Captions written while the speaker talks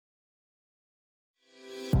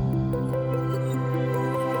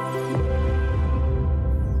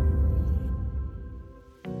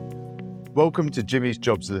Welcome to Jimmy's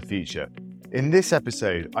Jobs of the Future. In this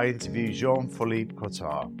episode, I interview Jean-Phillipe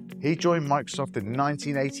Courtois. He joined Microsoft in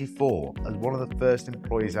 1984 as one of the first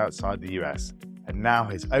employees outside the US, and now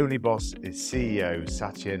his only boss is CEO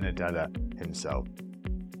Satya Nadella himself.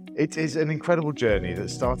 It is an incredible journey that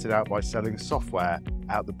started out by selling software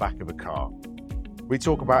out the back of a car. We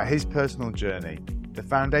talk about his personal journey, the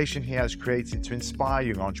foundation he has created to inspire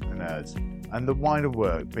young entrepreneurs, and the wider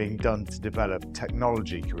work being done to develop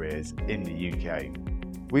technology careers in the UK.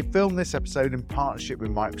 We filmed this episode in partnership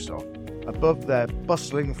with Microsoft above their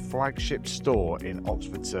bustling flagship store in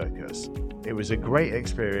Oxford Circus. It was a great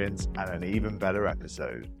experience and an even better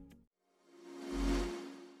episode.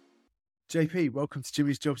 JP, welcome to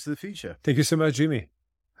Jimmy's Jobs of the Future. Thank you so much, Jimmy.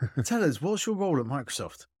 Tell us, what's your role at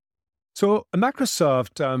Microsoft? So at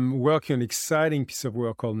Microsoft, I'm working on an exciting piece of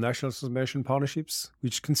work called National Transformation Partnerships,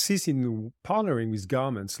 which consists in partnering with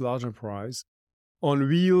governments, large enterprise, on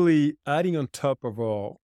really adding on top of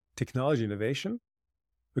our technology innovation,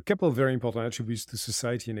 a couple of very important attributes to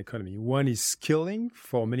society and economy. One is skilling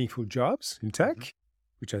for meaningful jobs in tech,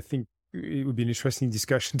 which I think it would be an interesting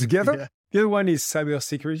discussion together. Yeah. The other one is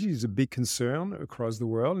cybersecurity, is a big concern across the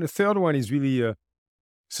world. And the third one is really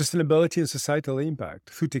sustainability and societal impact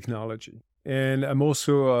through technology. And I'm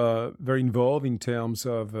also very involved in terms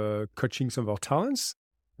of coaching some of our talents.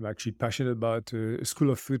 I'm actually passionate about a school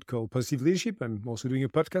of thought called Positive Leadership. I'm also doing a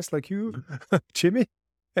podcast like you, Jimmy.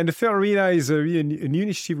 And the third arena is a new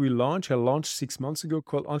initiative I launched 6 months ago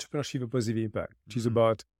called Entrepreneurship for Positive Impact, which is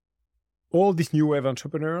about all these new wave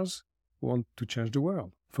entrepreneurs who want to change the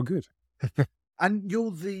world for good. And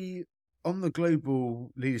you're on the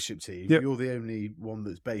global leadership team, yep. You're the only one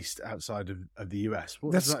that's based outside of the US.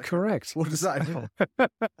 That's correct. What does that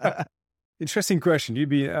involve? Interesting question.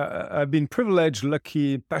 I've been privileged,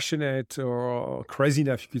 lucky, passionate, or crazy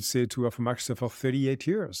enough, you could say, to work for Microsoft for 38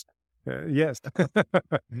 years. Yes.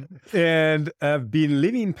 And I've been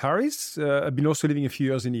living in Paris. I've been also living a few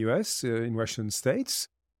years in the US, in Washington States.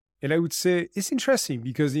 And I would say it's interesting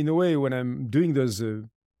because in a way, when I'm doing those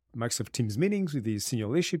Microsoft Teams meetings with the senior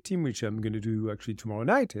leadership team, which I'm going to do actually tomorrow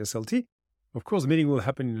night, SLT. Of course, the meeting will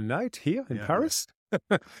happen in the night here in Paris,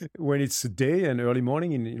 when it's day and early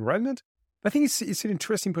morning in Redmond. I think it's an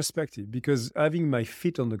interesting perspective because having my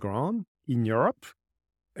feet on the ground in Europe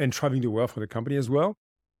and traveling the world for the company as well,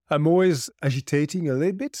 I'm always agitating a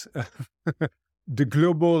little bit the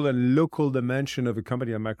global and local dimension of a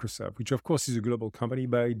company like Microsoft, which of course is a global company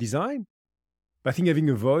by design. But I think having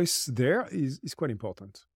a voice there is quite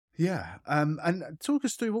important. Yeah. And talk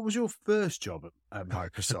us through, what was your first job at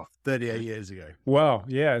Microsoft 38 years ago? Wow.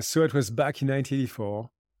 Yeah. So it was back in 1984.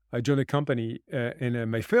 I joined a company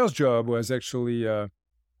and my first job was actually a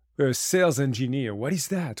sales engineer. What is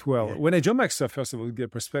that? Well, when I joined Microsoft, first of all, to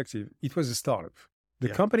get perspective, it was a startup. The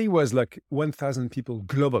company was like 1,000 people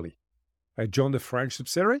globally. I joined the French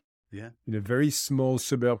subsidiary in a very small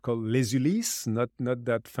suburb called Les Ulis, not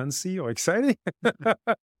that fancy or exciting.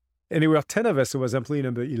 And there were 10 of us, so I was employee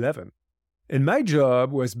number 11. And my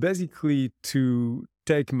job was basically to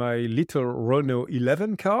take my little Renault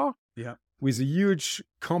 11 car with a huge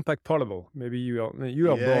compact portable. Maybe you are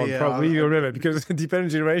born, probably you remember, because depending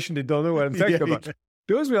generation, they don't know what I'm talking about.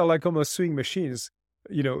 Those were like almost swing machines,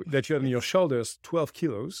 that you had on your shoulders, 12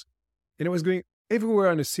 kilos. And I was going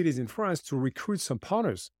everywhere in the cities in France to recruit some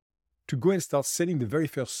partners to go and start selling the very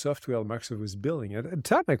first software Microsoft was building. At the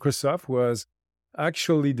time, Microsoft was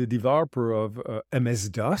actually the developer of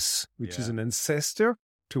MS-DOS, which is an ancestor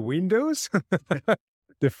to Windows,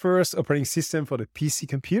 the first operating system for the PC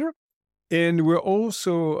computer. And we're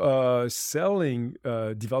also selling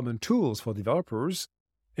development tools for developers.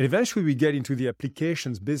 And eventually we get into the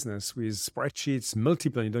applications business with spreadsheets,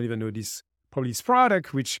 multiple, you don't even know this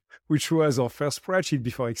product, which was our first spreadsheet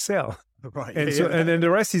before Excel. Right. And and then the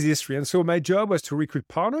rest is history. And so my job was to recruit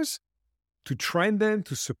partners, to train them,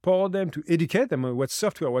 to support them, to educate them on what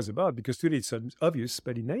software was about, because today it's obvious,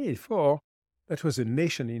 but in 1984, that was a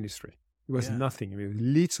nation industry. It was nothing. I mean,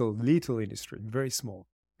 little industry, very small.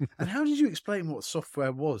 And how did you explain what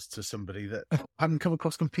software was to somebody that hadn't come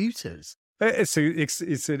across computers? It's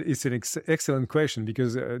an excellent question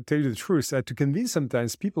because, to tell you the truth, I had to convince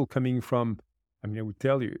sometimes people coming from, I would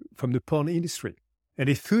tell you, from the porn industry. And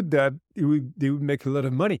they thought that they would make a lot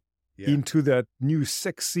of money into that new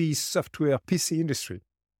sexy software PC industry.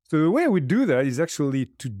 So the way I would do that is actually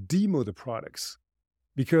to demo the products.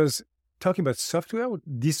 Because talking about software,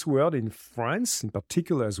 this word in France in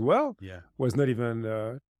particular as well, was not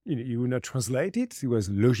even, you would not translate it. It was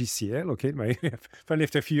logiciel, okay? Finally,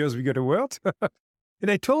 after a few years, we got a word. And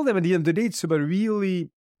I told them at the end of the day, it's about really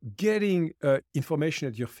getting information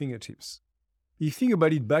at your fingertips. you think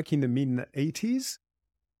about it, back in the mid-80s,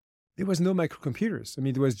 there was no microcomputers. I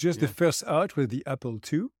mean, it was just the first out with the Apple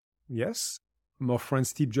II. Yes. My friend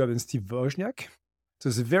Steve Jobs and Steve Wozniak. So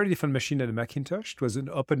it's a very different machine than the Macintosh. It was an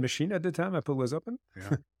open machine at the time. Apple was open.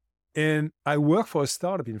 Yeah. And I worked for a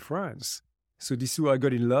startup in France. So this is where I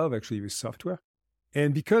got in love, actually, with software.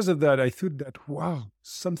 And because of that, I thought that, wow,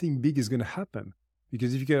 something big is going to happen.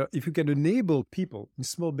 Because if you can enable people in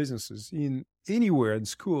small businesses, in anywhere, in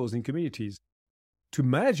schools, in communities, to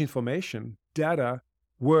manage information, data,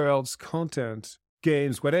 worlds, content,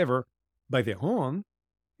 games, whatever, by their own,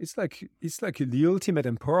 it's like the ultimate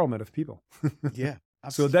empowerment of people. Yeah.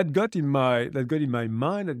 So that got in my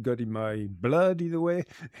mind, that got in my blood either way,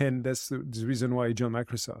 and that's the reason why I joined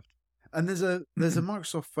Microsoft. And there's a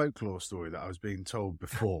Microsoft folklore story that I was being told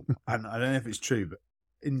before, and I don't know if it's true, but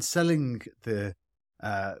in selling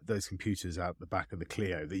those computers out the back of the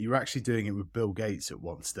Clio, that you were actually doing it with Bill Gates at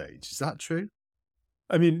one stage. Is that true?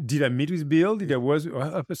 I mean, did I meet with Bill?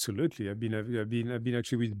 Absolutely. I've been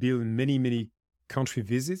actually with Bill in many country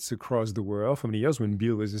visits across the world for many years when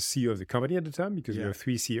Bill was the CEO of the company at the time, because we have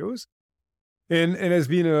 3 CEOs. And it's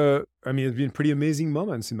been pretty amazing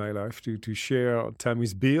moments in my life to share time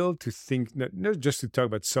with Bill, to think, not just to talk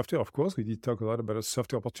about software, of course. We did talk a lot about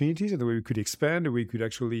software opportunities and the way we could expand, the way we could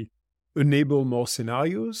actually enable more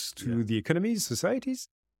scenarios to the economies, societies,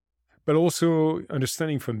 but also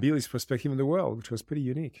understanding from Bill's perspective on the world, which was pretty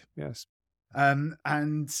unique. Yes. And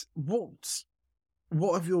what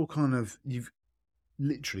have you've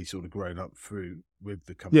literally sort of grown up through with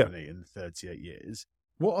the company in 38 years.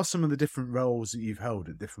 What are some of the different roles that you've held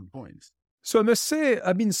at different points? So I must say,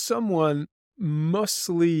 I've been someone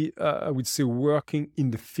mostly, I would say, working in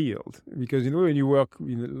the field, because, when you work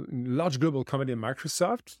in a large global company like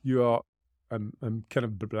Microsoft, you are, I'm kind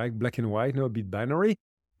of black and white, a bit binary.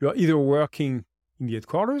 You are either working in the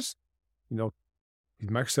headquarters, with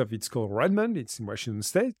Microsoft, it's called Redmond. It's in Washington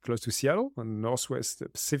State, close to Seattle, on the Northwest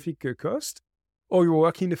Pacific coast, or you're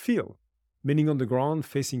working in the field, meaning on the ground,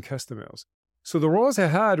 facing customers. So the roles I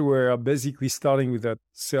had were basically starting with that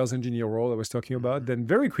sales engineer role I was talking about. Then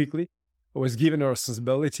very quickly, I was given a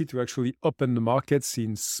responsibility to actually open the markets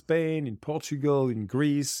in Spain, in Portugal, in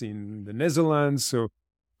Greece, in the Netherlands. So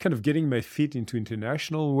kind of getting my feet into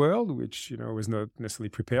international world, which, I was not necessarily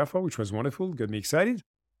prepared for, which was wonderful, got me excited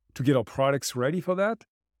to get our products ready for that.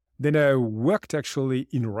 Then I worked actually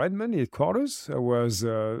in Redmond headquarters. I was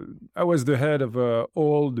the head of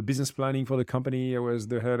all the business planning for the company. I was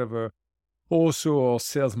the head of also our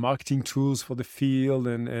sales marketing tools for the field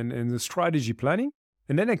and the strategy planning.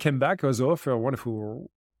 And then I came back. I was offered a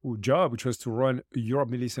wonderful job, which was to run Europe,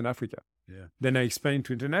 Middle East, and Africa. Yeah. Then I expanded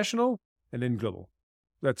to international and then global.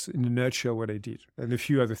 That's in a nutshell what I did, and a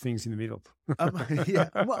few other things in the middle. And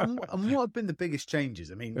what have been the biggest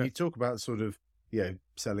changes? I mean, you talk about sort of,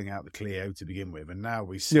 selling out the Clio to begin with, and now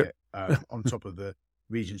we sit on top of the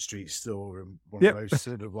Regent Street store in one of those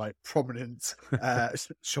sort of like prominent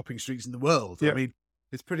shopping streets in the world. I mean,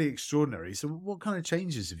 it's pretty extraordinary. So what kind of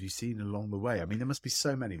changes have you seen along the way? I mean, there must be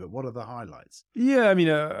so many, but what are the highlights? Yeah, I mean,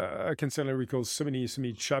 I can certainly recall so many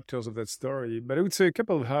chapters of that story, but I would say a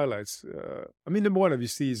couple of highlights. Number one,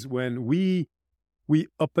 obviously, is when we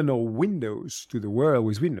open our windows to the world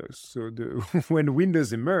with Windows. So when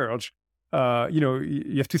Windows emerged,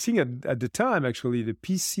 you have to think at the time, actually, the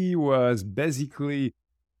PC was basically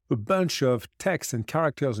a bunch of text and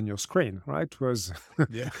characters on your screen, right? It was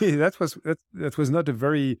that was not a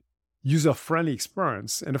very user-friendly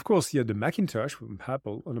experience. And of course, you had the Macintosh from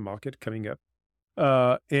Apple on the market coming up,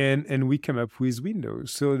 and we came up with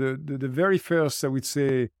Windows. So the very first, I would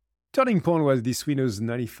say, turning point was this Windows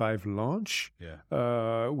 95 launch,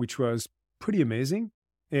 which was pretty amazing.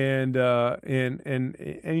 And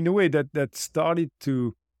in a way that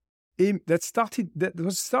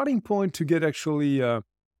was starting point to get actually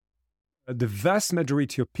the vast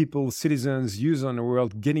majority of people, citizens, users in the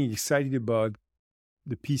world getting excited about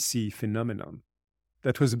the PC phenomenon.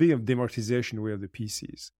 That was a big democratization of the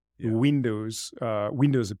PCs. Windows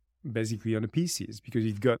basically on the PCs, because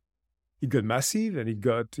it got massive and it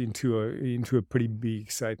got into a pretty big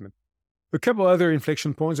excitement. A couple other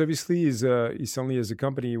inflection points, obviously, is only as a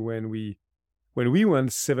company when we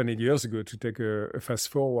went 7-8 years ago to take a fast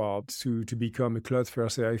forward to become a cloud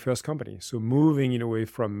first, AI first company. So moving in a way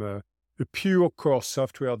from a pure core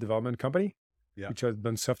software development company, which has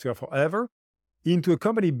done software forever, into a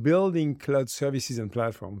company building cloud services and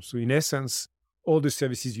platforms. So in essence, all the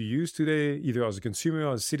services you use today, either as a consumer,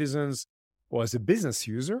 as citizens, or as a business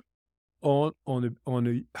user, on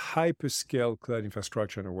a hyperscale cloud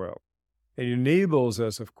infrastructure in the world. And it enables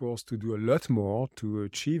us, of course, to do a lot more, to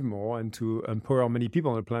achieve more, and to empower many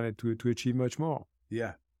people on the planet to achieve much more.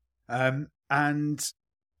 Yeah. And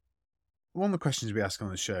one of the questions we ask on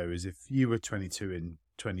the show is, if you were 22 in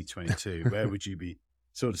 2022, where would you be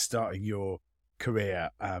sort of starting your career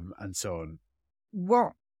and so on?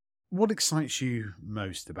 What excites you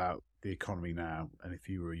most about the economy now? And if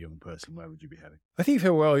you were a young person, where would you be heading? I think if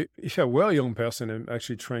I were a young person, I'm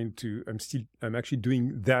actually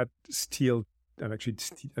doing that still.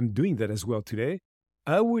 I'm doing that as well today.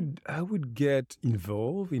 I would get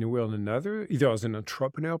involved in a way or another, either as an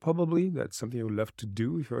entrepreneur, probably. That's something I would love to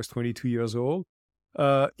do if I was 22 years old,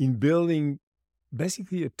 in building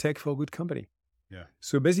basically a tech for good company. Yeah.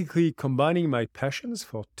 So basically combining my passions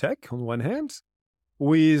for tech on one hand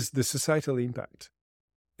with the societal impact.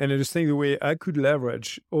 And understanding the way I could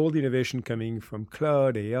leverage all the innovation coming from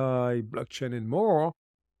cloud, AI, blockchain, and more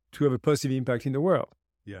to have a positive impact in the world.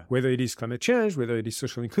 Yeah. Whether it is climate change, whether it is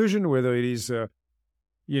social inclusion, whether it is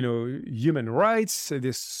human rights.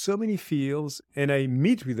 There's so many fields, and I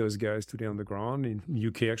meet with those guys today on the ground in the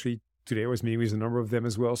UK. Actually, today I was meeting with a number of them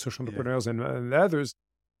as well, social entrepreneurs and others.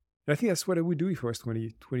 And I think that's what I would do if I was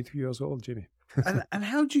 22 years old, Jimmy. and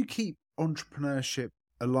how do you keep entrepreneurship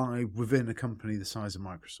alive within a company the size of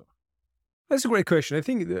Microsoft? That's a great question. I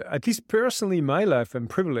think, at least personally in my life, I'm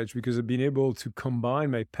privileged because I've been able to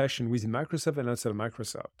combine my passion within Microsoft and outside of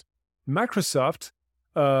Microsoft. Microsoft,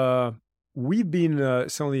 we've been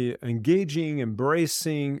certainly engaging,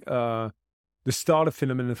 embracing the startup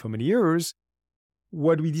phenomenon for many years.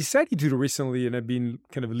 What we decided to do recently, and I've been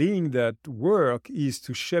kind of leading that work, is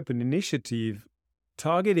to shape an initiative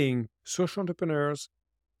targeting social entrepreneurs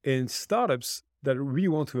and startups that really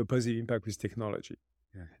want to have a positive impact with technology.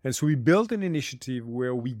 Yeah. And so we built an initiative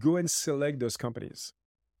where we go and select those companies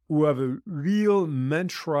who have a real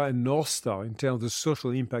mantra and North Star in terms of the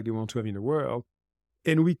social impact they want to have in the world.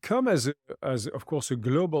 And we come as of course, a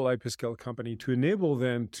global hyperscale company to enable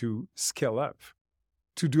them to scale up,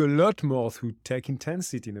 to do a lot more through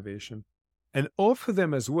tech-intensive innovation, and offer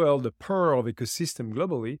them as well the power of ecosystem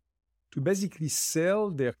globally to basically sell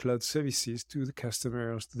their cloud services to the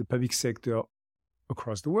customers, to the public sector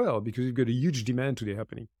across the world, because we've got a huge demand today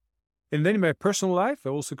happening. And then in my personal life, I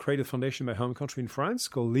also created a foundation in my home country in France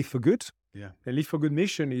called Live for Good. Yeah. And Live for Good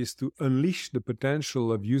mission is to unleash the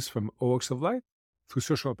potential of youth from all walks of life through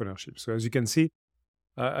social entrepreneurship. So as you can see,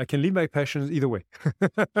 I can live my passions either way.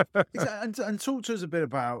 And talk to us a bit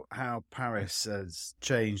about how Paris has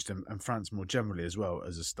changed and France more generally as well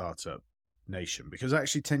as a startup nation. Because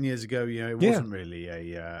actually 10 years ago, it wasn't really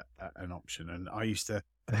an option. And I used to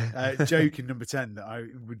joke in number 10 that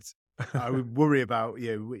I would worry about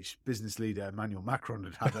which business leader Emmanuel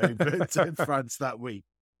Macron had over to France that week.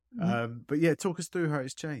 But yeah, talk us through how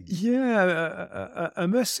it's changed. Yeah, I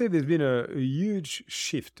must say there's been a huge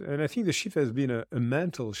shift. And I think the shift has been a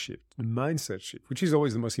mental shift, a mindset shift, which is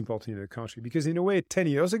always the most important in a country. Because in a way, 10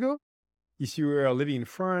 years ago, if you were living in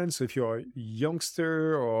France, if you're a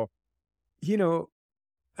youngster or,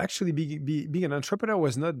 actually being an entrepreneur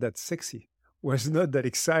was not that sexy, was not that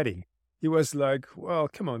exciting. It was like, well,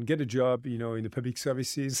 come on, get a job, in the public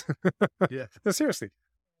services. Yeah. No, seriously,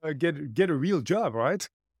 get a real job, right?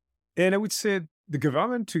 And I would say the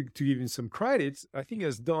government, to give him some credit, I think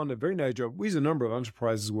has done a very nice job with a number of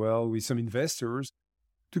enterprises as well, with some investors,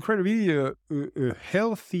 to create really a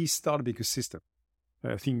healthy startup ecosystem.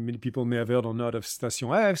 I think many people may have heard or not of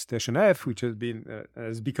Station F, which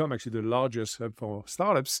has become actually the largest hub for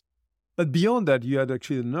startups. But beyond that, you had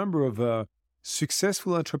actually a number of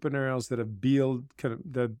successful entrepreneurs that have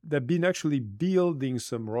been actually building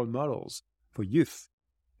some role models for youth.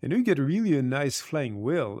 And we get really a nice flying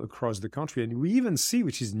wheel across the country. And we even see,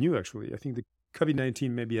 which is new actually, I think the COVID-19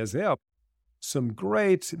 maybe has helped, some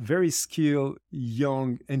great, very skilled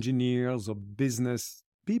young engineers or business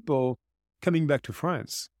people coming back to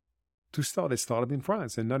France to start a startup in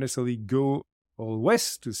France and not necessarily go all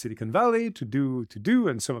west to Silicon Valley to do,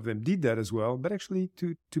 and some of them did that as well, but actually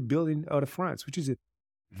to build out of France, which is a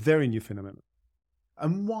very new phenomenon.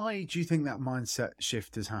 And why do you think that mindset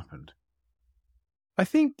shift has happened? I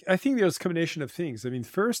think there's a combination of things. I mean,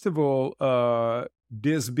 first of all,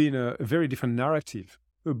 there's been a very different narrative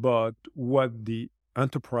about what the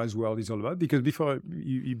enterprise world is all about, because before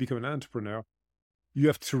you become an entrepreneur, you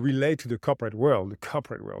have to relate to the corporate world. The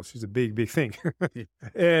corporate world is a big, big thing.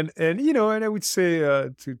 and I would say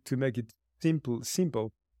to make it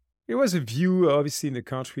simple, it was a view, obviously, in the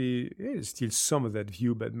country, there's still some of that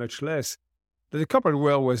view, but much less, that the corporate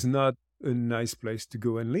world was not a nice place to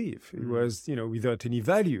go and live. It was, without any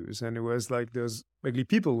values. And it was like those ugly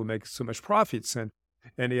people who make so much profits. And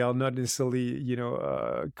and they are not necessarily,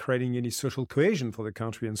 creating any social cohesion for the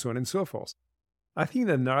country and so on and so forth. I think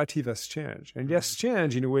the narrative has changed, and it has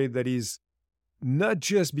changed in a way that is not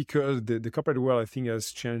just because the corporate world, I think,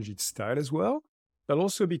 has changed its style as well, but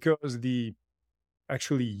also because the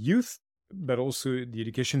actually youth, but also the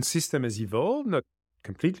education system has evolved, not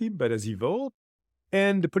completely, but has evolved.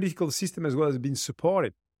 And the political system as well has been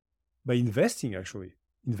supported by investing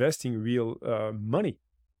real money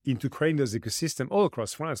into creating those ecosystems all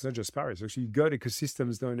across France, not just Paris. Actually, you've got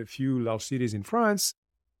ecosystems now in a few large cities in France.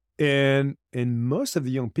 And most of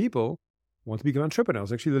the young people want to become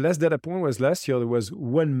entrepreneurs. Actually, the last data point was last year, there was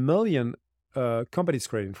 1 million companies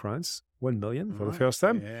created in France, 1 million for the first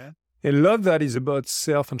time. Yeah. And a lot of that is about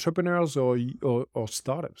self-entrepreneurs or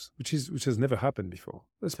startups, which has never happened before.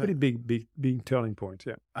 That's a pretty big turning point.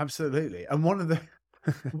 Yeah, absolutely. And one of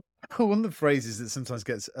the phrases that sometimes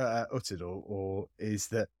gets uttered or is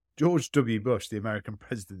that George W. Bush, the American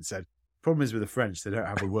president, said, "Problem is with the French, they don't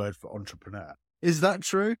have a word for entrepreneur." Is that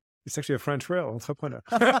true? It's actually a French word, entrepreneur.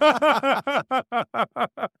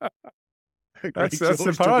 That's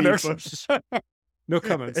a paradox. No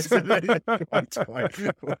comments. We'll leave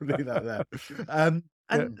that there.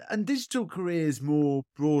 And digital careers more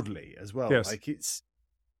broadly as well. Yes. Like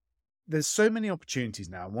there's so many opportunities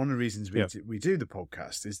now. One of the reasons we do the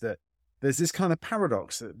podcast is that there's this kind of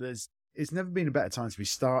paradox that it's never been a better time to be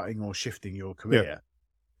starting or shifting your career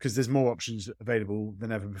because there's more options available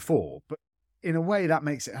than ever before. But in a way, that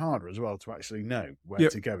makes it harder as well to actually know where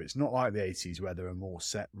to go. It's not like the 80s where there are more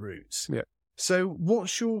set routes. Yeah. So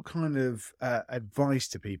what's your kind of advice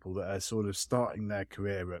to people that are sort of starting their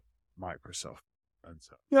career at Microsoft? And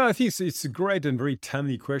so? Yeah, I think it's a great and very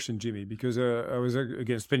timely question, Jimmy, because I was,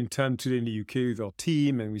 again, spending time today in the UK with our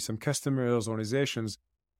team and with some customers, organizations.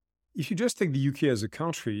 If you just take the UK as a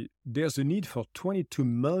country, there's a need for 22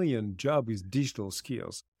 million jobs with digital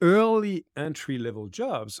skills, early entry-level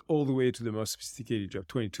jobs, all the way to the most sophisticated job,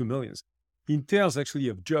 22 million. In terms actually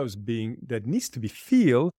of jobs that needs to be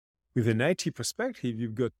filled, with an IT perspective,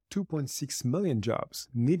 you've got 2.6 million jobs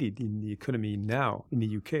needed in the economy now in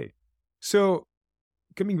the UK. So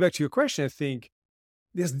coming back to your question, I think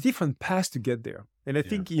there's different paths to get there. And I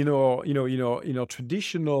think, in our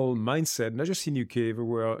traditional mindset, not just in the UK,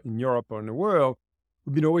 everywhere in Europe or in the world,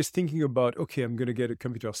 we've been always thinking about, okay, I'm going to get a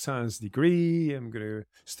computer science degree. I'm going to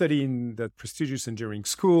study in that prestigious engineering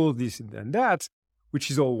school, this and that,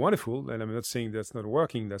 which is all wonderful. And I'm not saying that's not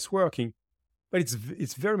working, that's working. But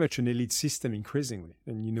it's very much an elite system increasingly.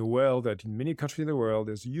 And you know well that in many countries in the world,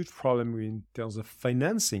 there's a huge problem in terms of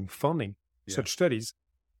funding such studies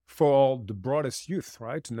for the broadest youth,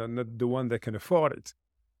 right? Not the one that can afford it.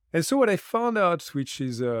 And so what I found out, which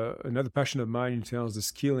is another passion of mine in terms of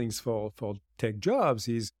skillings for tech jobs,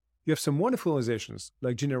 is you have some wonderful organizations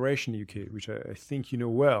like Generation UK, which I think you know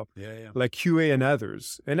well, like QA and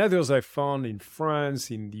others. And others I found in France,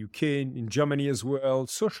 in the UK, in Germany as well,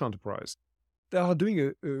 social enterprise. They are doing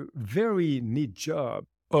a very neat job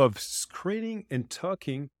of screening and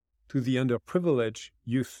talking to the underprivileged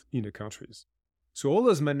youth in the countries. So all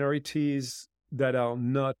those minorities that are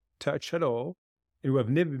not touched at all and who have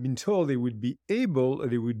never been told they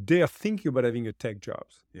would dare think about having a tech job.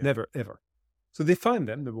 Never, ever. So they find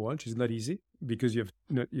them, number one, which is not easy because you have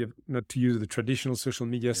not to use the traditional social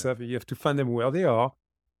media stuff. You have to find them where they are.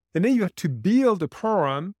 And then you have to build a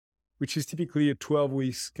program, which is typically a 12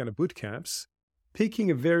 weeks kind of boot camps,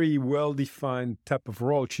 picking a very well-defined type of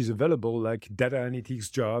role which is available, like data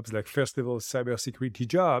analytics jobs, like first-level cybersecurity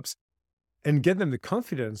jobs, and get them the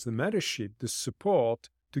confidence, the mentorship, the support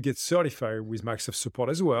to get certified with Microsoft support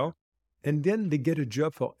as well. And then they get a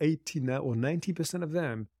job for 80 or 90% of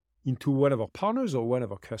them into one of our partners or one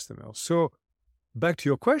of our customers. So back to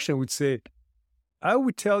your question, I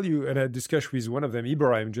would tell you, and I discussed with one of them,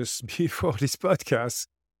 Ibrahim, just before this podcast,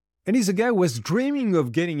 and he's a guy who was dreaming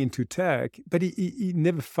of getting into tech, but he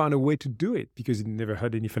never found a way to do it because he never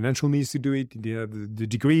had any financial means to do it. He didn't have the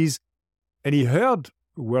degrees. And he heard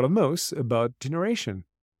word of mouth about Generation.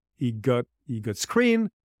 He got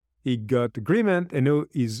screened, he got agreement, and now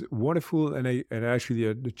he's wonderful. And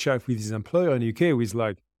actually the chat with his employer in the UK was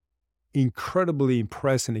like incredibly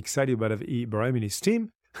impressed and excited about Ibrahim and his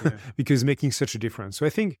team because making such a difference. So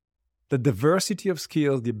I think the diversity of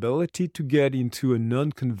skills, the ability to get into a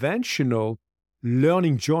non-conventional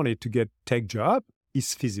learning journey to get tech job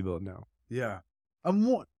is feasible now. Yeah. And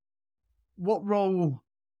what role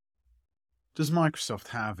does Microsoft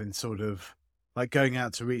have in sort of like going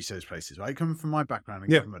out to reach those places, right? Coming from my background in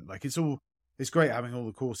government, like it's great having all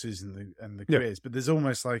the courses and the careers, but there's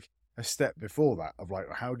almost like a step before that of like,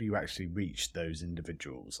 how do you actually reach those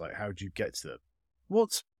individuals? Like, how do you get to them?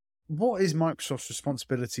 what is Microsoft's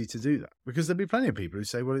responsibility to do that? Because there'll be plenty of people who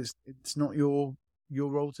say, well, it's not your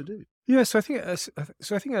role to do. Yeah, so I think as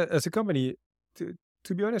a company,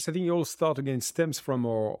 to be honest, I think it all start again stems from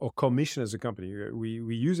our core mission as a company.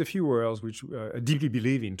 We use a few words which I deeply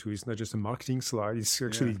believe into. It's not just a marketing slide; it's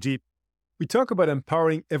actually deep. We talk about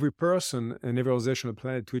empowering every person and every organization on the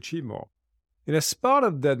planet to achieve more. And as part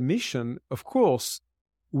of that mission, of course,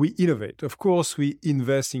 we innovate. Of course, we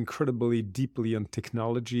invest incredibly deeply on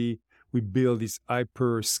technology. We build this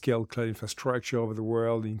hyper-scale cloud infrastructure over the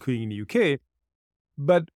world, including in the UK.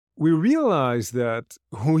 But we realize that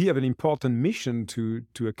we have an important mission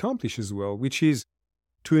to accomplish as well, which is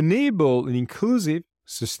to enable an inclusive,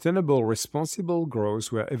 sustainable, responsible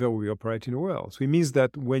growth wherever we operate in the world. So it means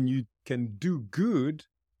that when you can do good,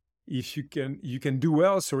 if you can do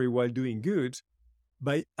well, while doing good,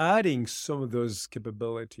 by adding some of those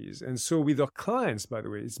capabilities. And so with our clients, by the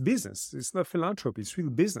way, it's business. It's not philanthropy. It's real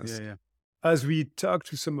business. Yeah. As we talk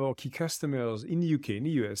to some of our key customers in the UK, in the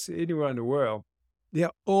US, anywhere in the world, they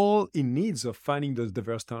are all in needs of finding those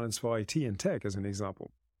diverse talents for IT and tech, as an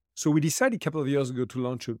example. So we decided a couple of years ago to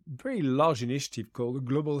launch a very large initiative called the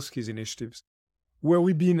Global Skills Initiatives, where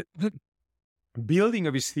we've been building,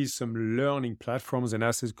 obviously, some learning platforms and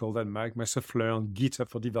assets called that Microsoft Learn, GitHub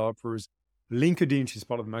for developers, LinkedIn, which is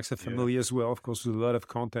part of the Microsoft family as well, of course, with a lot of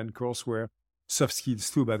content, courseware, soft skills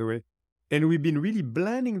too, by the way. And we've been really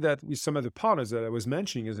blending that with some of the partners that I was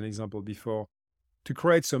mentioning as an example before to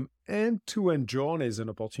create some end-to-end journeys and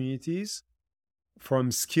opportunities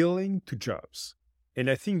from skilling to jobs. And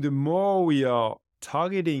I think the more we are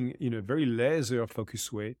targeting in a very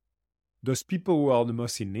laser-focused way those people who are the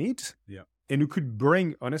most in need, and who could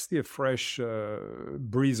bring, honestly, a fresh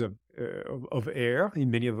breeze of air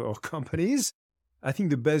in many of our companies, I think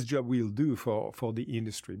the best job we'll do for the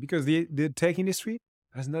industry. Because the tech industry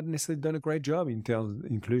has not necessarily done a great job in terms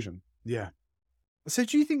of inclusion. Yeah. So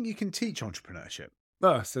do you think you can teach entrepreneurship?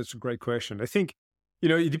 Oh, such a great question. I think,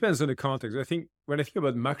 it depends on the context. I think when I think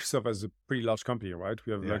about Microsoft as a pretty large company, right?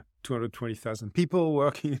 We have like 220,000 people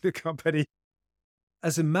working in the company.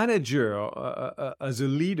 As a manager, as a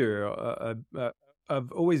leader,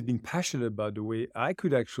 I've always been passionate about the way I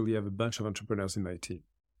could actually have a bunch of entrepreneurs in my team.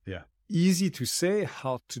 Yeah. Easy to say,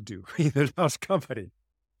 hard to do in a large company.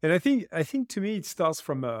 And I think to me, it starts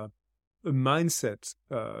from a mindset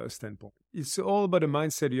standpoint. It's all about a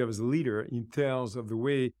mindset you have as a leader in terms of the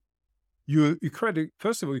way you create.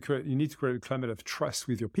 First of all, you need to create a climate of trust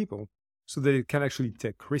with your people so that they can actually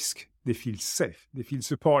take risk. They feel safe. They feel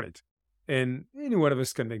supported. And any one of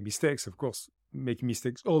us can make mistakes. Of course, making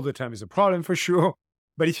mistakes all the time is a problem for sure.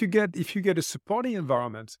 But if you get a supporting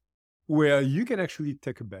environment where you can actually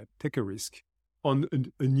take a bet, take a risk on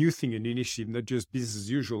a new thing, an initiative, not just business as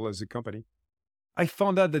usual as a company, I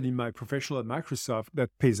found out that in my professional at Microsoft, that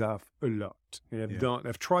pays off a lot. And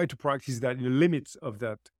I've tried to practice that in the limits of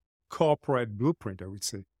that corporate blueprint, I would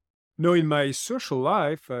say. No, in my social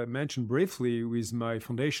life, I mentioned briefly with my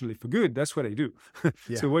foundation, Live for Good, that's what I do.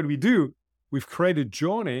 So what we do, we've created a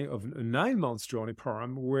journey of a 9-month journey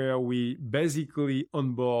program where we basically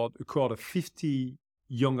onboard a cohort of 50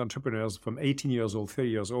 young entrepreneurs from 18 years old, 30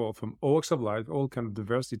 years old, from all walks of life, all kind of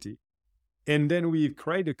diversity. And then we've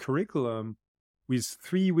created a curriculum with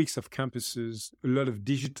 3 weeks of campuses, a lot of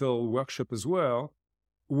digital workshop as well,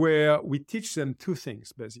 where we teach them two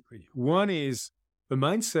things, basically. One is a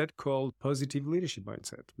mindset called positive leadership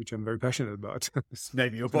mindset, which I'm very passionate about.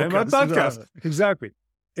 Maybe your podcast. Exactly.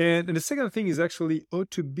 And the second thing is actually how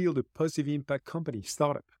to build a positive impact company,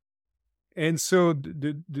 startup. And so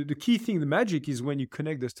the key thing, the magic is when you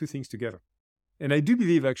connect those two things together. And I do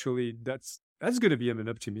believe actually that's going to be, I'm an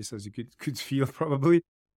optimist, as you could feel probably.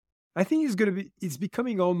 I think it's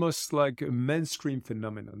becoming almost like a mainstream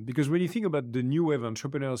phenomenon. Because when you think about the new wave of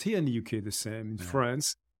entrepreneurs here in the UK, the same, in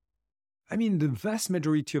France, I mean, the vast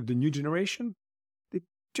majority of the new generation, they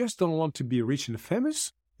just don't want to be rich and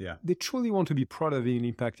famous. Yeah. They truly want to be proud of having an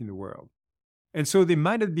impact in the world. And so they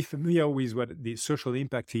might not be familiar with what the social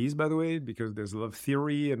impact is, by the way, because there's a lot of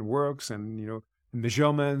theory and works and,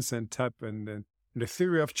 measurements and and the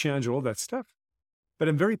theory of change, all that stuff. But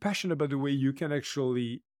I'm very passionate about the way you can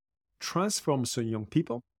actually transform some young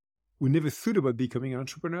people who never thought about becoming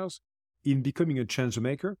entrepreneurs in becoming a change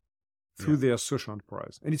maker through their social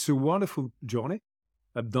enterprise. And it's a wonderful journey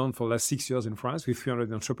I've done for the last 6 years in France with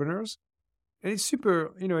 300 entrepreneurs. And it's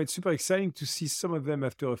super exciting to see some of them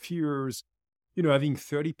after a few years, having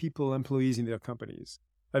 30 people, employees in their companies,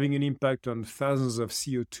 having an impact on thousands of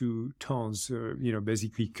CO2 tons,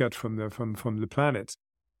 basically cut from the planet,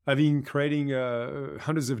 creating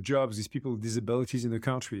hundreds of jobs with people with disabilities in the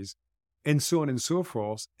countries. and so on and so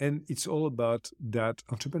forth. And it's all about that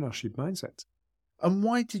entrepreneurship mindset. And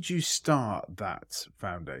why did you start that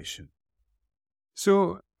foundation?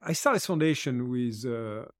 So I started this foundation with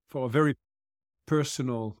for a very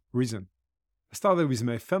personal reason. I started with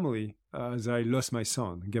my family as I lost my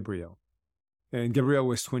son, Gabriel. And Gabriel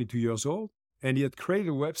was 22 years old, and he had created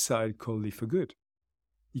a website called Live for Good.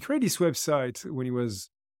 He created this website when he was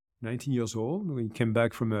 19 years old, when he came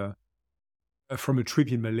back from a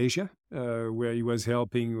trip in Malaysia, where he was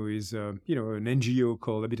helping with an NGO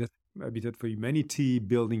called Habitat for Humanity,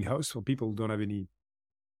 building house for people who don't have any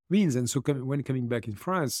means. And so when coming back in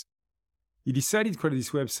France, he decided to create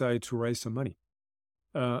this website to raise some money.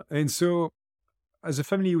 And so as a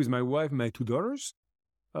family with my wife and my two daughters,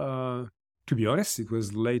 to be honest, it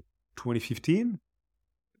was late 2015,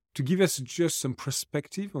 to give us just some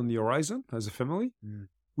perspective on the horizon as a family,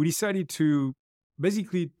 we decided to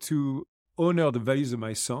basically to honor the values of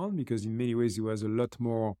my son, because in many ways he was a lot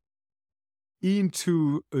more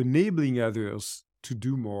into enabling others to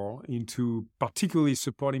do more, into particularly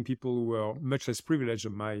supporting people who were much less privileged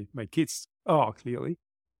than my kids are, clearly.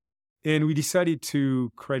 And we decided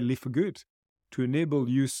to create Live for Good, to enable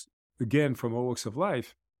youth, again, from all walks of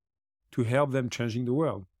life, to help them changing the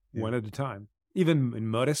world one at a time, even in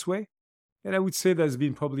modest way. And I would say I'm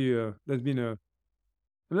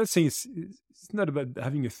not saying it's not about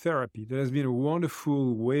having a therapy. There has been a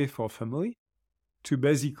wonderful way for family to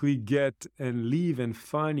basically get and live and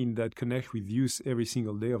find in that connect with youth every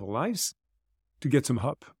single day of our lives to get some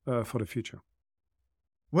hope for the future.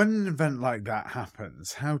 When an event like that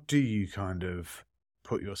happens, how do you kind of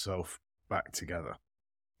put yourself back together?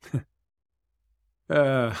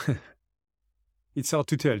 It's hard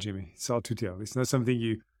to tell, Jimmy. It's hard to tell. It's not something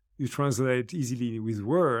you translate easily with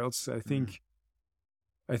words. I think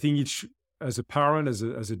each, as a parent, as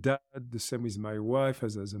a dad, the same with my wife,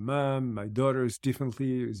 as a mom, my daughters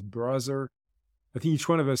differently, his brother. I think each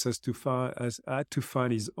one of us has had to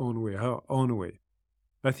find his own way, her own way.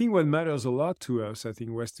 I think what matters a lot to us,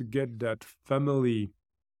 was to get that family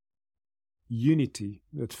unity,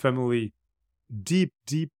 that family deep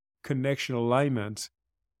connection, alignment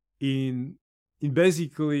in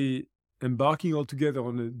basically embarking all together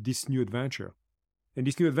on this new adventure. And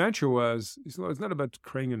this new adventure it's not about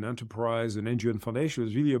creating an enterprise, an NGO and foundation.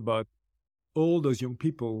 It's really about all those young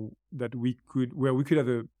people where we could have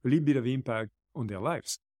a little bit of impact on their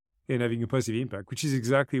lives and having a positive impact, which is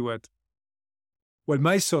exactly what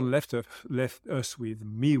my son left us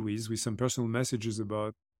with some personal messages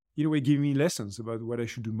about, giving me lessons about what I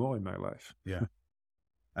should do more in my life. Yeah.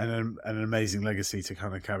 And an amazing legacy to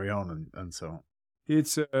kind of carry on and so on.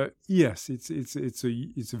 It's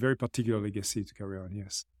it's a very particular legacy to carry on.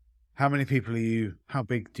 Yes. How many people how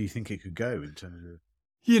big do you think it could go in terms of?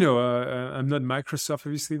 I'm not Microsoft,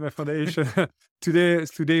 obviously, my foundation.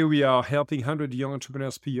 Today we are helping 100 young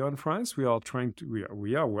entrepreneurs per year in France. We are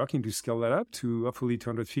working to scale that up to hopefully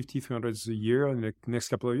 250, 300 a year in the next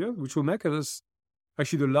couple of years, which will make us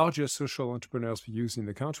actually the largest social entrepreneurs we use in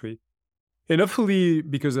the country. And hopefully,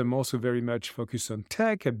 because I'm also very much focused on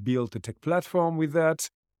tech, I built a tech platform with that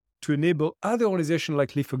to enable other organizations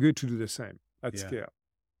like Live for Good to do the same at scale.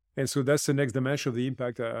 And so that's the next dimension of the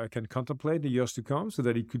impact I can contemplate in the years to come, so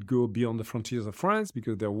that it could go beyond the frontiers of France,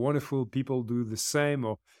 because there are wonderful people do the same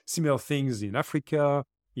or similar things in Africa,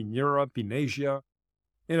 in Europe, in Asia.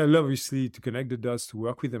 And I love, obviously, to connect the dots, to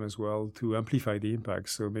work with them as well, to amplify the impact.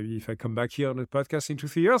 So maybe if I come back here on the podcast in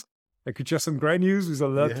 2-3 years, I could share some great news with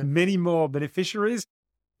many more beneficiaries.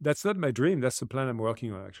 That's not my dream. That's the plan I'm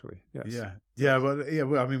working on, actually. Yes. Yeah. Well,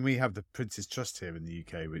 I mean, we have the Prince's Trust here in the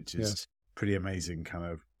UK, which is pretty amazing kind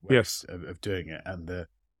of way of doing it. And the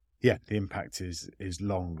impact is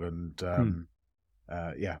long and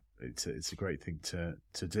it's a great thing to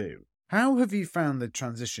do. How have you found the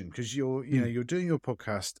transition? Because you're doing your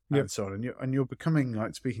podcast and so on, and you're becoming,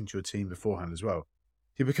 like, speaking to your team beforehand as well.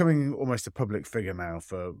 You're becoming almost a public figure now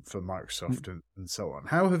for Microsoft and so on.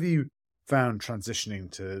 How have you found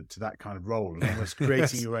transitioning to that kind of role and almost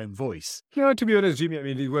creating your own voice? To be honest, Jimmy, I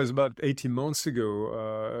mean, it was about 18 months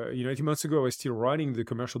ago. 18 months ago, I was still running the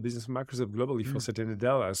commercial business of Microsoft globally for Satya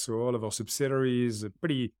Nadella. So all of our subsidiaries, a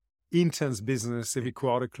pretty intense business, every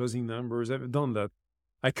quarter closing numbers. I've done that.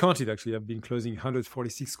 I counted, actually. I've been closing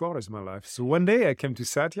 146 quarters in my life. So one day I came to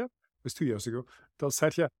Satya, it was 2 years ago, told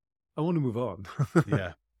Satya, I want to move on.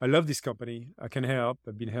 Yeah. I love this company. I can help.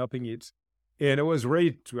 I've been helping it. And I was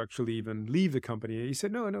ready to actually even leave the company. He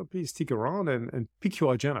said, no, please stick around and pick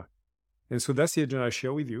your agenda. And so that's the agenda I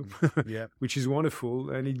share with you, which is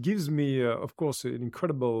wonderful. And it gives me, of course, an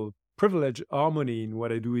incredible privilege, harmony in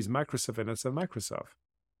what I do with Microsoft and outside Microsoft.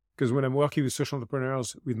 because when I'm working with social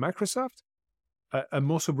entrepreneurs with Microsoft,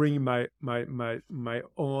 I'm also bringing my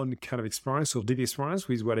own kind of experience or deep experience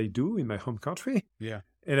with what I do in my home country. Yeah.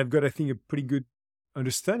 And I've got, I think, a pretty good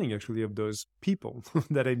understanding actually of those people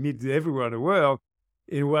that I meet everywhere in the world,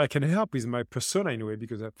 in where I can help with my persona in a way,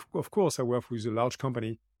 because of course I work with a large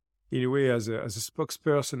company in a way as a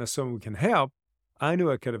spokesperson, as someone who can help. I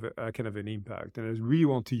know I can have an impact, and I really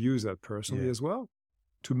want to use that personally as well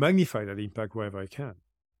to magnify that impact wherever I can.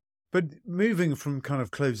 But moving from kind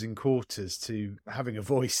of closing quarters to having a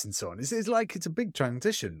voice and so on, it's like it's a big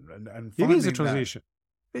transition. And it is a transition.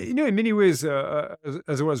 You know, in many ways,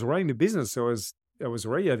 as I was running the business, I was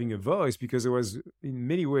already having a voice, because I was in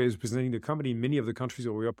many ways presenting the company in many of the countries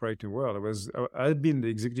where we operate in the world. I had been the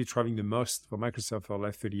executive traveling the most for Microsoft for the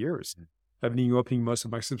last 30 years. I've been opening most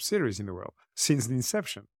of my subsidiaries in the world since the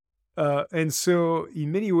inception. And so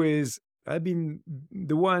in many ways, I've been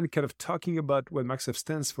the one kind of talking about what Microsoft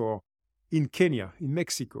stands for in Kenya, in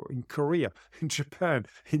Mexico, in Korea, in Japan,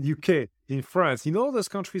 in UK, in France, in all those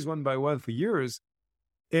countries one by one for years.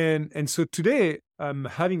 And so today I'm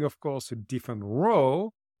having, of course, a different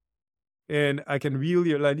role, and I can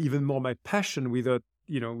really align even more my passion without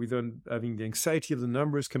having the anxiety of the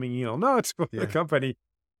numbers coming in or not for the company.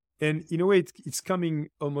 And in a way, it's coming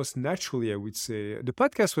almost naturally, I would say. The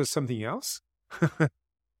podcast was something else.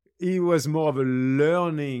 It was more of a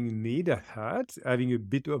learning need I had, having a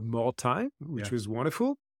bit of more time, which was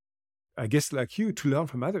wonderful. I guess like you, to learn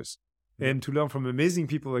from others and to learn from amazing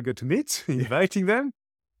people I got to meet, inviting them.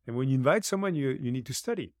 And when you invite someone, you need to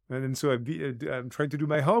study. And so I'm trying to do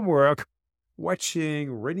my homework,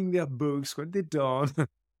 watching, reading their books, what they've done,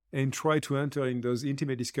 and try to enter in those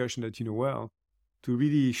intimate discussions that you know well, to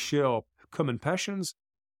really share common passions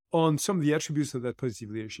on some of the attributes of that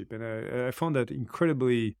positive leadership. And I found that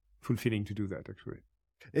incredibly fulfilling to do that, actually.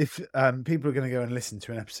 If people are going to go and listen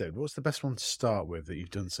to an episode, what's the best one to start with that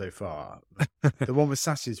you've done so far? The one with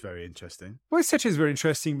Sachi is very interesting. Well, Sachi is very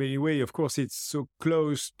interesting, but anyway, of course, it's so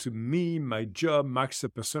close to me, my job,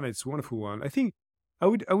 Microsoft persona. It's a wonderful one. I think I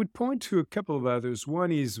would point to a couple of others.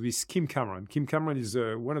 One is with Kim Cameron. Kim Cameron is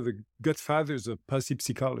one of the godfathers of positive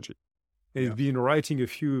psychology. He's been writing a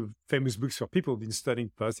few famous books for people who've been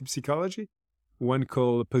studying positive psychology. One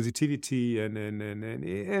called Positivity, and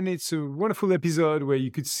it's a wonderful episode where you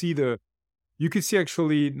could see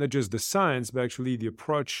actually not just the science, but actually the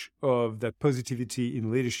approach of that positivity in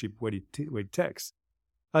leadership, what it takes.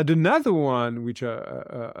 Another one, which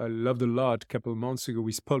I loved a lot a couple of months ago,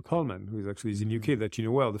 with Paul Polman, who is actually in the UK, that you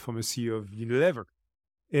know well, the former CEO of Unilever.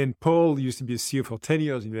 And Paul used to be a CEO for 10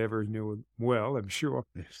 years in Unilever, you know well, I'm sure.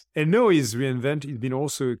 Yes. And now he's been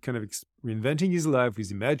also kind of reinventing his life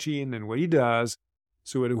with Imagine and what he does.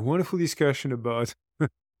 So we had a wonderful discussion about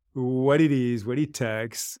what it is, what it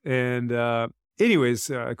takes. And anyways,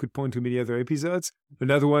 I could point to many other episodes.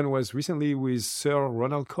 Another one was recently with Sir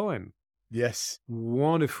Ronald Cohen. Yes.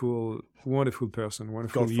 Wonderful person,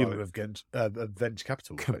 wonderful Godfather of venture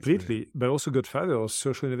capital. Completely, but also godfather of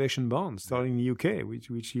social innovation bonds, starting in the UK, which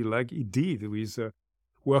he did with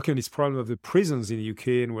working on this problem of the prisons in the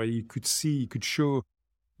UK, and where he could show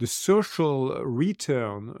the social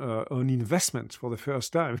return on investment for the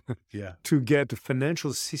first time to get the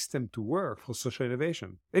financial system to work for social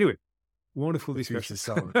innovation. Anyway, wonderful discussion.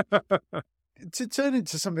 To turn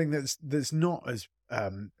into something that's not as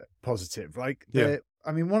positive, like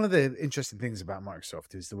I mean, one of the interesting things about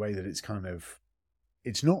Microsoft is the way that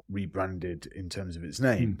it's not rebranded in terms of its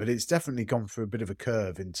name, but it's definitely gone through a bit of a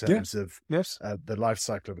curve in terms of the life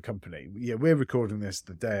cycle of a company. Yeah, we're recording this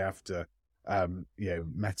the day after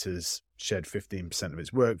Meta's shed 15% of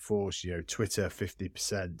its workforce, Twitter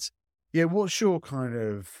 50%. Yeah, what's your kind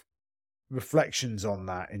of reflections on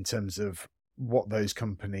that in terms of what those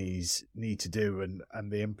companies need to do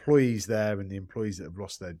and the employees there and the employees that have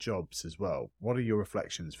lost their jobs as well? What are your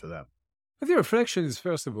reflections for them? I think reflections,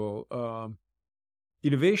 first of all,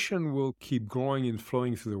 innovation will keep growing and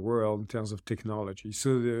flowing through the world in terms of technology.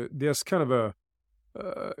 So there's kind of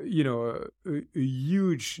a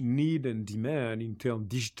huge need and demand in terms of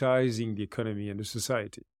digitizing the economy and the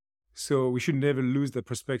society. So we should never lose that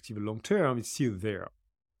perspective long term. It's still there.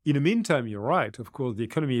 In the meantime, you're right. Of course, the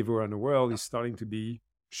economy everywhere in the world is starting to be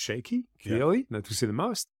shaky, clearly, not to say the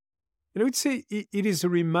most. And I would say it is a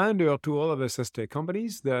reminder to all of us as tech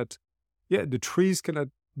companies that, the trees cannot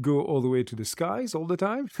go all the way to the skies all the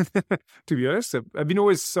time. To be honest, I've been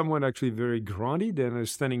always someone actually very grounded and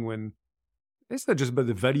understanding when it's not just about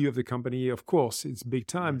the value of the company. Of course, it's big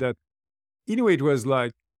time that, in a way, it was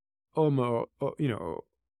like almost,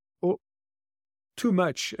 too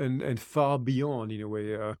much and far beyond, in a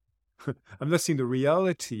way, I'm not saying the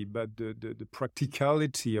reality, but the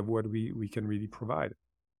practicality of what we can really provide.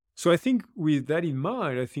 So I think with that in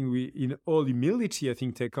mind, I think in all humility, I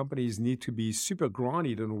think tech companies need to be super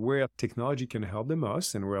grounded on where technology can help them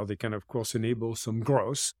most and where they can, of course, enable some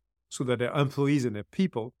growth so that their employees and their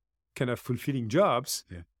people can have fulfilling jobs.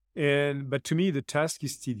 Yeah. But to me, the task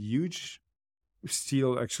is still huge.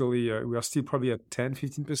 Still, actually, we are still probably at 10,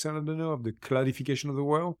 15%, I don't know, of the cloudification of the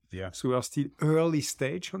world. Yeah. So we are still early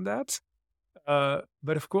stage on that.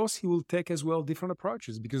 But of course, he will take as well different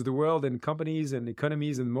approaches because the world and companies and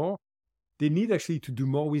economies and more, they need actually to do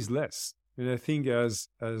more with less. And I think as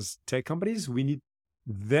tech companies, we need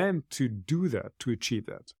them to do that, to achieve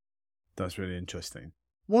that. That's really interesting.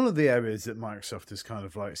 One of the areas that Microsoft has kind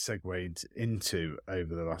of like segued into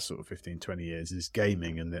over the last sort of 15, 20 years is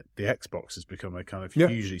gaming, and that the Xbox has become a kind of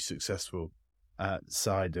hugely successful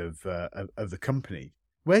side of the company.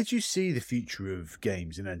 Where do you see the future of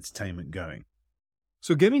games and entertainment going?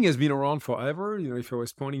 So gaming has been around forever. You know, if I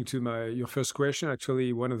was pointing to your first question,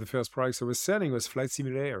 actually, one of the first products I was selling was Flight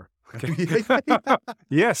Simulator. Okay.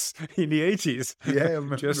 Yes, in the 80s. Yeah, I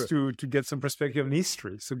remember. Just to get some perspective on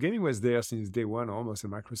history. So gaming was there since day one, almost at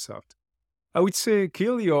Microsoft. I would say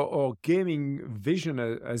clearly our gaming vision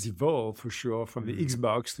has evolved for sure from the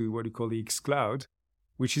Xbox to what you call the xCloud,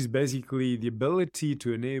 which is basically the ability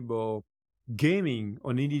to enable gaming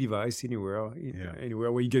on any device, anywhere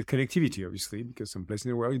where you get connectivity, obviously, because some place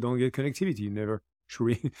in the world you don't get connectivity. You never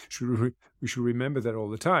we should remember that all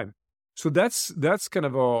the time. So that's kind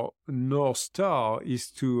of our North Star,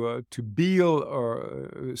 is to build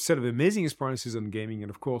a set of amazing experiences on gaming, and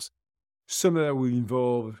of course, some of that will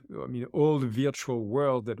involve, all the virtual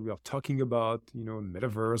world that we are talking about,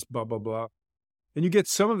 metaverse, blah blah blah. And you get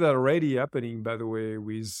some of that already happening, by the way,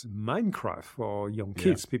 with Minecraft for young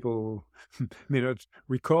kids. Yeah. People may not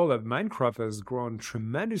recall that Minecraft has grown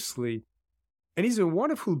tremendously and is a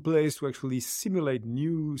wonderful place to actually simulate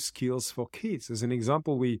new skills for kids. As an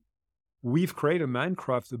example, we've created in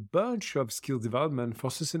Minecraft a bunch of skill development for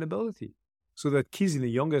sustainability so that kids in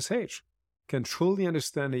the youngest age can truly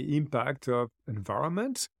understand the impact of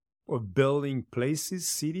environment or building places,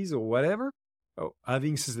 cities, or whatever,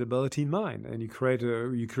 having sustainability in mind. And you create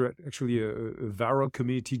actually a viral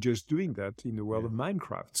community just doing that in the world of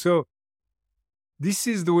Minecraft. So this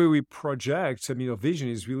is the way we project. Our vision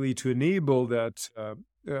is really to enable that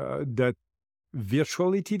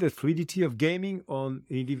virtuality, that fluidity of gaming on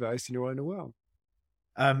any device anywhere in the world.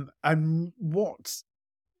 And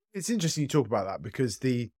it's interesting you talk about that, because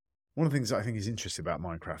one of the things that I think is interesting about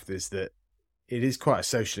Minecraft is that it is quite a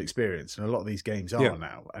social experience, and a lot of these games are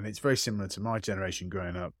now. And it's very similar to my generation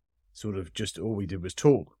growing up. Sort of just all we did was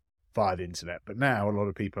talk via the internet. But now a lot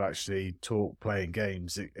of people actually talk, playing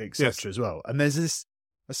games, etc. as well. And there's this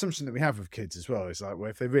assumption that we have of kids as well. It's like, well,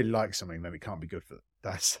 if they really like something, then it can't be good for them.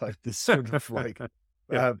 That's like the sort of like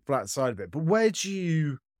flat side of it. But where do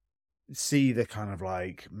you see the kind of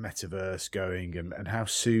like metaverse going, and how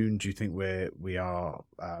soon do you think we are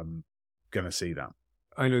going to see that?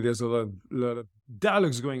 I know there's a lot of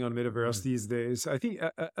dialogues going on metaverse these days. I think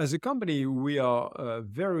as a company, we are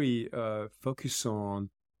very focused on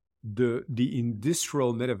the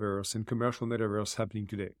industrial metaverse and commercial metaverse happening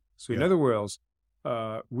today. So in other words,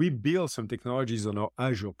 we build some technologies on our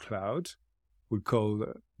Azure cloud, we call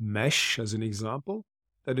Mesh as an example,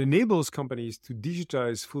 that enables companies to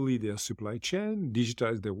digitize fully their supply chain,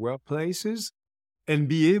 digitize their workplaces, and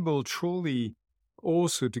be able truly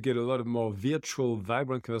also to get a lot of more virtual,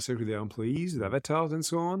 vibrant conversation with their employees, their avatars, and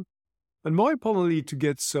so on. And more importantly, to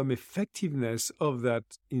get some effectiveness of that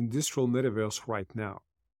industrial metaverse right now.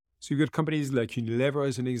 So you've got companies like Unilever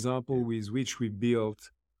as an example, with which we're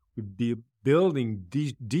building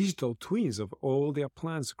digital twins of all their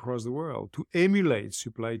plants across the world to emulate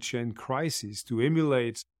supply chain crises, to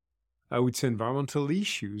emulate, I would say, environmental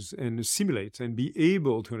issues, and simulate and be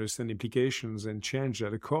able to understand implications and change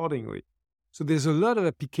that accordingly. So there's a lot of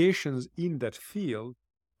applications in that field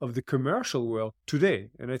of the commercial world today.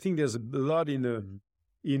 And I think there's a lot in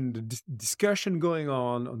the discussion going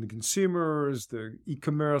on the consumers, the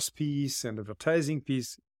e-commerce piece and advertising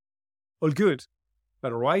piece. All good.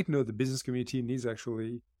 But right now, the business community needs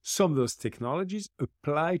actually some of those technologies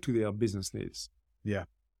applied to their business needs. Yeah.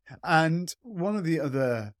 And one of the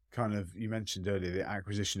other kind of, you mentioned earlier, the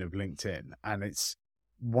acquisition of LinkedIn, and it's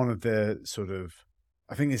one of the sort of,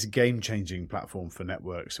 I think it's a game-changing platform for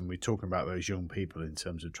networks, and we're talking about those young people in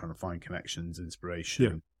terms of trying to find connections,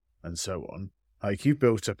 inspiration, and so on. Like, you've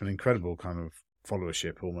built up an incredible kind of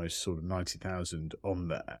followership, almost sort of 90,000 on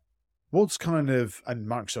there. What's kind of, and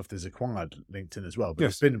Microsoft has acquired LinkedIn as well, but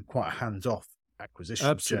it's been quite a hands-off acquisition.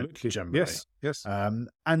 Absolutely. Generally. Yes.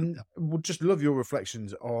 And would just love your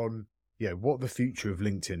reflections on what the future of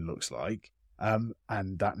LinkedIn looks like, and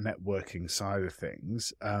that networking side of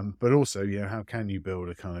things. But also, how can you build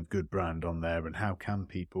a kind of good brand on there, and how can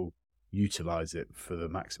people utilize it for the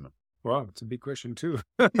maximum? Wow, it's a big question too.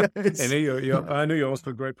 Yeah, I know you're also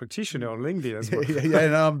a great practitioner on LinkedIn as well.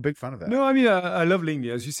 No, I'm a big fan of that. No, I mean, I love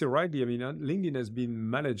LinkedIn. As you say rightly, I mean, LinkedIn has been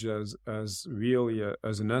managed as really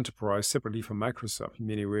as an enterprise separately from Microsoft in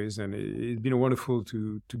many ways. And it's been wonderful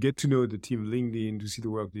to get to know the team of LinkedIn, to see the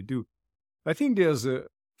work they do. I think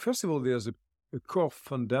first of all, there's a core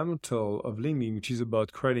fundamental of LinkedIn, which is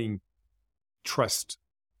about creating trust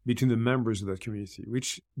between the members of that community,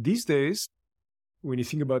 which these days, when you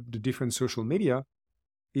think about the different social media,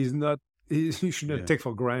 you should not take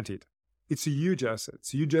for granted. It's a huge asset.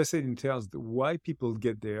 It's a huge asset in terms of why people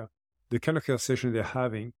get there, the kind of conversation they're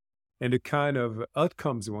having, and the kind of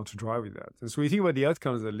outcomes they want to drive with that. And so when you think about the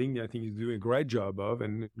outcomes that LinkedIn, I think, is doing a great job of,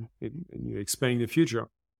 and you're expanding the future.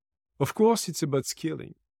 Of course, it's about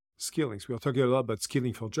skilling. So we are talking a lot about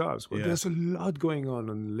skilling for jobs. Well, there's a lot going on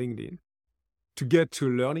LinkedIn to get to a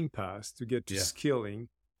learning path, to get to skilling,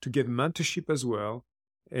 to get mentorship as well,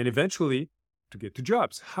 and eventually to get to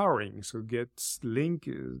jobs, hiring. So get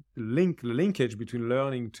linkage between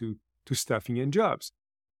learning to staffing and jobs.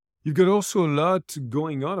 You've got also a lot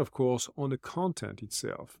going on, of course, on the content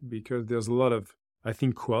itself, because there's a lot of, I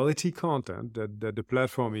think, quality content that the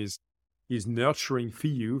platform is nurturing for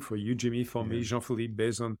you, Jimmy, for me, Jean-Phillipe,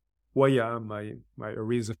 based on who I am, my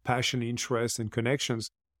areas of passion, interest, and connections,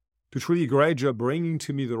 to truly a great job bringing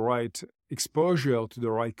to me the right exposure to the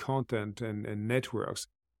right content and networks.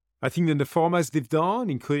 I think that the formats they've done,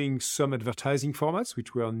 including some advertising formats,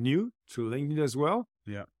 which were new to LinkedIn as well,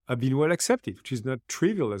 have been well accepted, which is not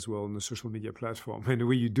trivial as well on the social media platform and the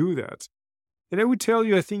way you do that. And I would tell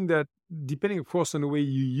you, I think that depending, of course, on the way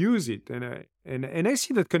you use it, and I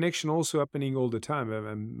see that connection also happening all the time.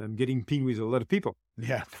 I'm getting pinged with a lot of people.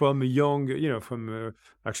 From young,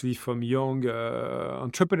 from young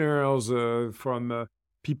entrepreneurs, from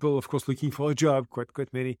people, of course, looking for a job,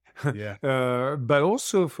 quite many. But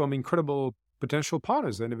also from incredible potential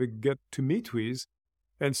partners I never get to meet with,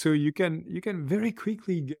 and so you can very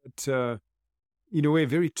quickly get, in a way,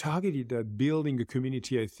 very targeted at building a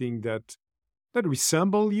community. I think that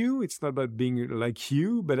resemble you. It's not about being like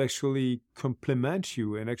you, but actually complement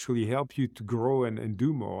you and actually help you to grow and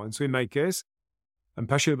do more. And so in my case, I'm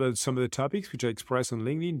passionate about some of the topics which I express on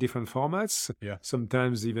LinkedIn, different formats,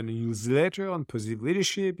 sometimes even a newsletter on positive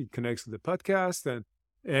leadership. It connects to the podcast,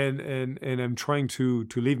 and I'm trying to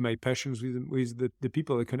live my passions with the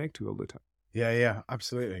people I connect to all the time. Yeah,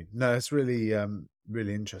 absolutely. No, it's really,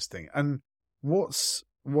 really interesting. And what's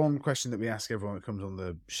one question that we ask everyone that comes on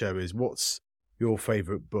the show is, what's your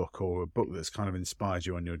favorite book, or a book that's kind of inspired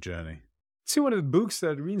you on your journey? See, one of the books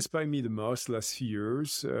that really inspired me the most the last few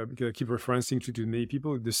years, because I keep referencing to many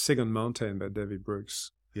people, The Second Mountain by David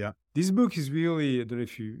Brooks. Yeah. This book is really, I don't know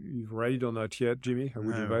if you've read it or not yet, Jimmy. I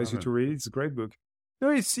would advise you to read it. It's a great book. No,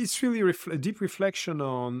 it's really a deep reflection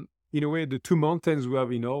on, in a way, the two mountains we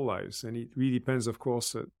have in our lives. And it really depends, of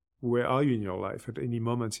course, where are you in your life at any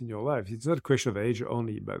moment in your life. It's not a question of age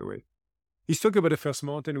only, by the way. He's talking about the first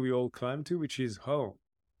mountain we all climb to, which is,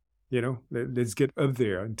 let's get up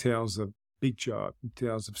there in terms of big job, in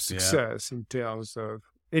terms of success, in terms of,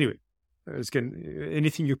 anyway,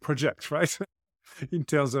 anything you project, right? In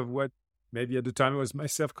terms of what maybe at the time it was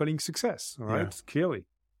myself calling success, all right? Clearly.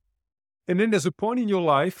 And then there's a point in your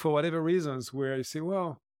life, for whatever reasons, where you say,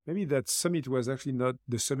 well, maybe that summit was actually not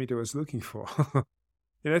the summit I was looking for.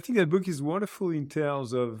 And I think that book is wonderful in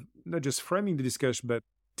terms of not just framing the discussion, but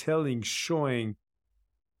showing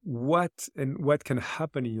what can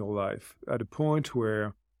happen in your life at a point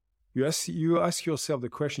where you ask yourself the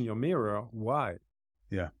question in your mirror, why?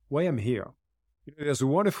 Why I'm here? There's a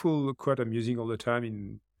wonderful quote I'm using all the time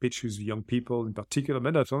in pitches with young people in particular,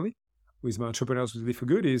 but not only, with my entrepreneurs who live for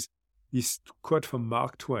good, is this quote from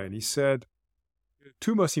Mark Twain. He said,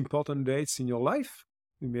 two most important dates in your life,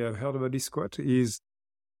 you may have heard about this quote, is,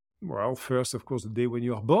 well, first, of course, the day when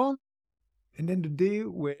you are born, and then the day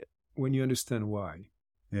when you understand why.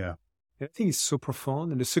 And I think it's so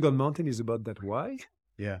profound. And the second mountain is about that why.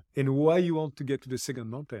 And why you want to get to the second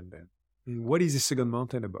mountain then. And what is the second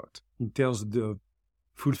mountain about? In terms of the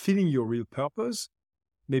fulfilling your real purpose,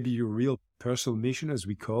 maybe your real personal mission, as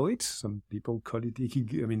we call it. Some people call it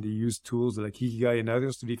ikigai. I mean, they use tools like ikigai and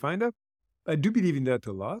others to define that. I do believe in that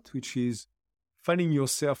a lot, which is finding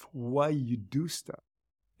yourself why you do stuff.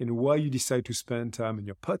 And why you decide to spend time on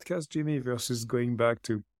your podcast, Jimmy, versus going back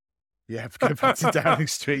to go back to Downing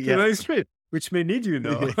Street. Downing Street. which may need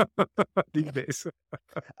these days.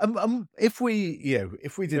 If we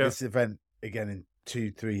did Yeah. this event again in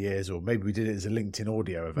 2-3 years, or maybe we did it as a LinkedIn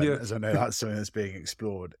audio event, Yeah. as I know that's something that's being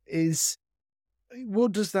explored,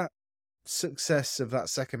 what does that success of that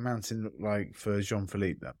second mountain look like for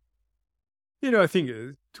Jean-Phillipe then? I think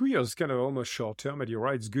 2 years is kind of almost short term, but you're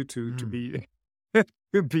right. It's good to be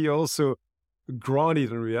to be also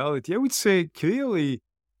grounded in reality. I would say clearly,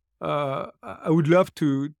 I would love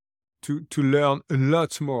to learn a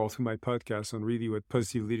lot more through my podcast on really what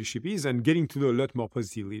positive leadership is and getting to know a lot more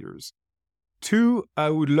positive leaders. 2,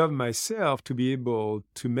 I would love myself to be able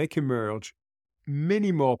to make emerge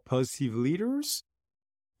many more positive leaders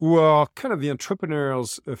who are kind of the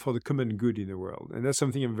entrepreneurs for the common good in the world. And that's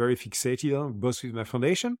something I'm very fixated on, both with my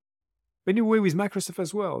foundation, but in a way with Microsoft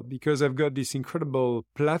as well, because I've got this incredible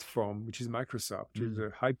platform, which is Microsoft, which is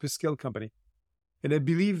a hyperscale company. And I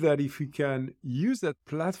believe that if we can use that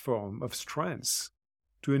platform of strengths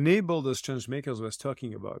to enable those change makers I was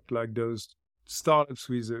talking about, like those startups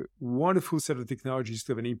with a wonderful set of technologies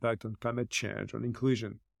to have an impact on climate change, on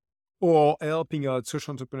inclusion, or helping out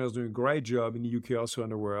social entrepreneurs doing a great job in the UK, also in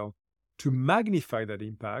the world, to magnify that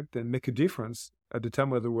impact and make a difference at the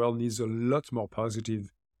time where the world needs a lot more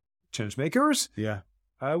positive change makers. Yeah,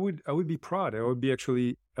 I would be proud. I would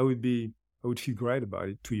feel great about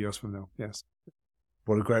it 2 years from now. Yes.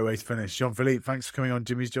 What a great way to finish. Jean-Phillipe, thanks for coming on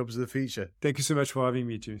Jimmy's Jobs of the Future. Thank you so much for having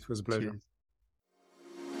me, Jimmy. It was a pleasure. Cheers.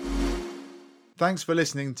 Thanks for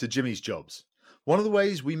listening to Jimmy's Jobs. One of the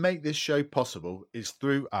ways we make this show possible is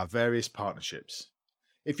through our various partnerships.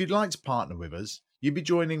 If you'd like to partner with us, you'd be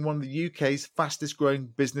joining one of the UK's fastest growing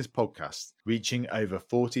business podcasts, reaching over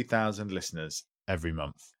 40,000 listeners every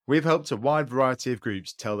month. We've helped a wide variety of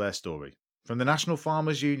groups tell their story, from the National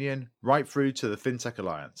Farmers Union right through to the FinTech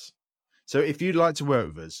Alliance. So if you'd like to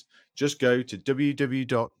work with us, just go to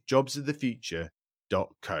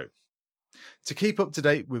www.jobsofthefuture.co. To keep up to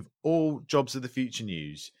date with all Jobs of the Future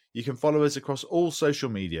news, you can follow us across all social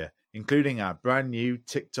media, including our brand new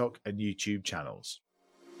TikTok and YouTube channels.